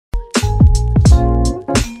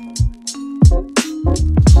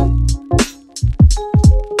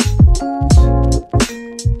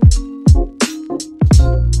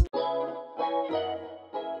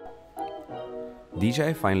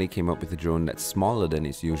DJI finally came up with a drone that's smaller than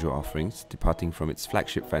its usual offerings, departing from its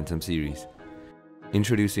flagship Phantom series.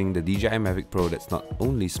 Introducing the DJI Mavic Pro that's not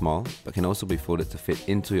only small, but can also be folded to fit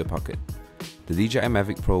into your pocket. The DJI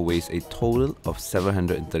Mavic Pro weighs a total of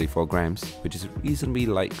 734 grams, which is reasonably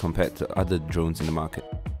light compared to other drones in the market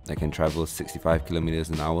that can travel 65 km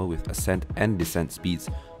an hour with ascent and descent speeds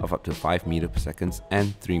of up to 5 meters per second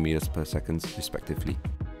and 3 meters per second respectively.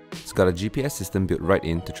 It's got a GPS system built right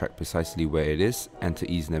in to track precisely where it is and to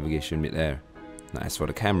ease navigation mid-air. Now as for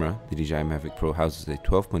the camera, the DJI Mavic Pro houses a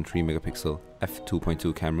 12.3 megapixel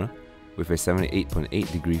f2.2 camera with a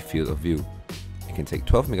 78.8 degree field of view. It can take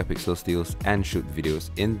 12 megapixel stills and shoot videos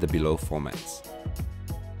in the below formats.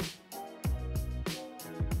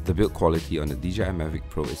 The build quality on the DJI Mavic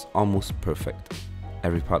Pro is almost perfect.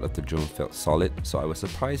 Every part of the drone felt solid, so I was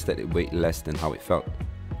surprised that it weighed less than how it felt.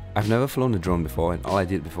 I've never flown a drone before, and all I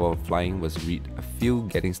did before flying was read a few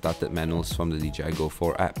getting started manuals from the DJI Go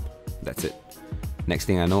 4 app. That's it. Next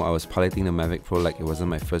thing I know, I was piloting the Mavic Pro like it wasn't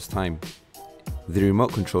my first time. The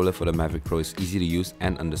remote controller for the Mavic Pro is easy to use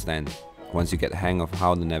and understand. Once you get the hang of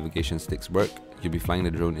how the navigation sticks work, you'll be flying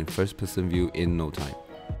the drone in first person view in no time.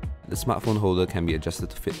 The smartphone holder can be adjusted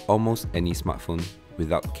to fit almost any smartphone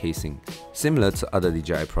without casing. Similar to other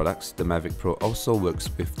DJI products, the Mavic Pro also works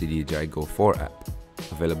with the DJI Go 4 app,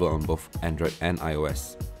 available on both Android and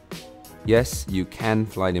iOS. Yes, you can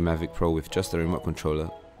fly the Mavic Pro with just a remote controller,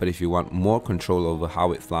 but if you want more control over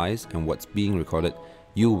how it flies and what's being recorded,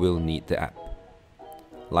 you will need the app.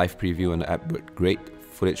 Live preview on the app worked great,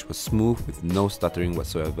 footage was smooth with no stuttering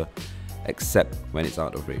whatsoever, except when it's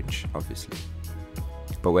out of range, obviously.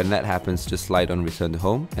 But when that happens, just slide on return to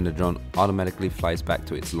home and the drone automatically flies back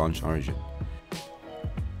to its launch origin.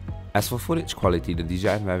 As for footage quality, the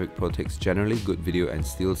DJI Mavic Pro takes generally good video and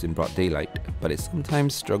stills in broad daylight, but it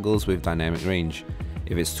sometimes struggles with dynamic range.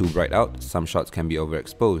 If it's too bright out, some shots can be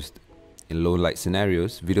overexposed. In low light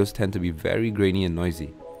scenarios, videos tend to be very grainy and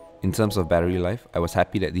noisy. In terms of battery life, I was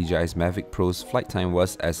happy that DJI's Mavic Pro's flight time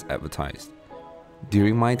was as advertised.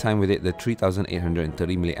 During my time with it, the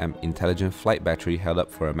 3830 mAh intelligent flight battery held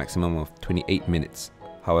up for a maximum of 28 minutes.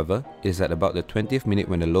 However, it is at about the 20th minute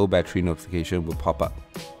when the low battery notification will pop up.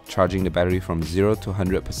 Charging the battery from 0 to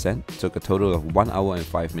 100% took a total of 1 hour and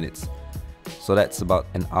 5 minutes. So that's about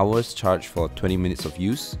an hour's charge for 20 minutes of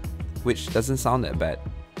use, which doesn't sound that bad.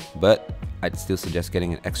 But I'd still suggest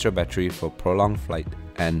getting an extra battery for prolonged flight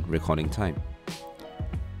and recording time.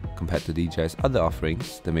 Compared to DJI's other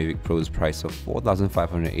offerings, the Mavic Pro's price of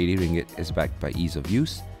 4,580 ringgit is backed by ease of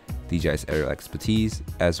use, DJI's aerial expertise,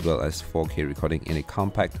 as well as 4K recording in a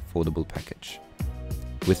compact, foldable package.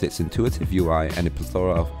 With its intuitive UI and a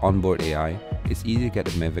plethora of onboard AI, it's easy to get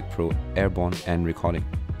the Mavic Pro airborne and recording.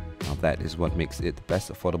 Now that is what makes it the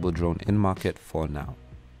best affordable drone in market for now.